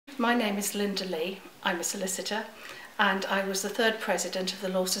My name is Linda Lee. I'm a solicitor and I was the third president of the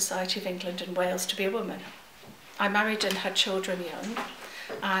Law Society of England and Wales to be a woman. I married and had children young,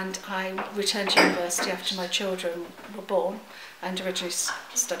 and I returned to university after my children were born and originally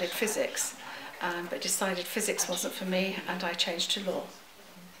studied physics, but decided physics wasn't for me and I changed to law.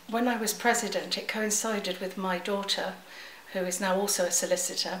 When I was president, it coincided with my daughter, who is now also a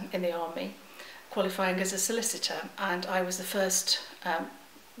solicitor in the army, qualifying as a solicitor, and I was the first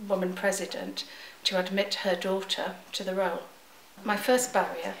woman president to admit her daughter to the role. My first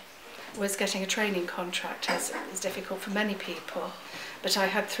barrier was getting a training contract, as is difficult for many people, but I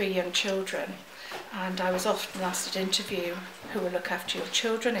had 3 young children and I was often asked at interview, who will look after your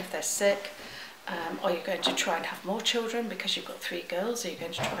children if they're sick? Are you going to try and have more children because you've got 3 girls? Are you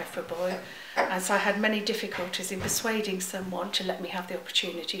going to try for a boy? And so I had many difficulties in persuading someone to let me have the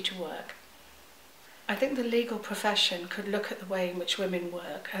opportunity to work. I think the legal profession could look at the way in which women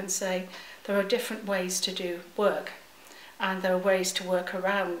work and say there are different ways to do work, and there are ways to work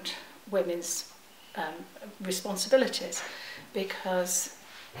around women's responsibilities, because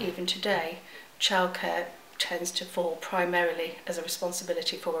even today childcare tends to fall primarily as a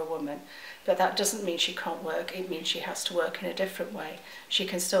responsibility for a woman, but that doesn't mean she can't work. It means she has to work in a different way. She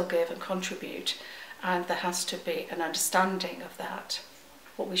can still give and contribute, and there has to be an understanding of that.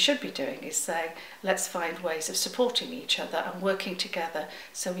 What we should be doing is saying, let's find ways of supporting each other and working together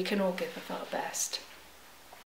so we can all give of our best.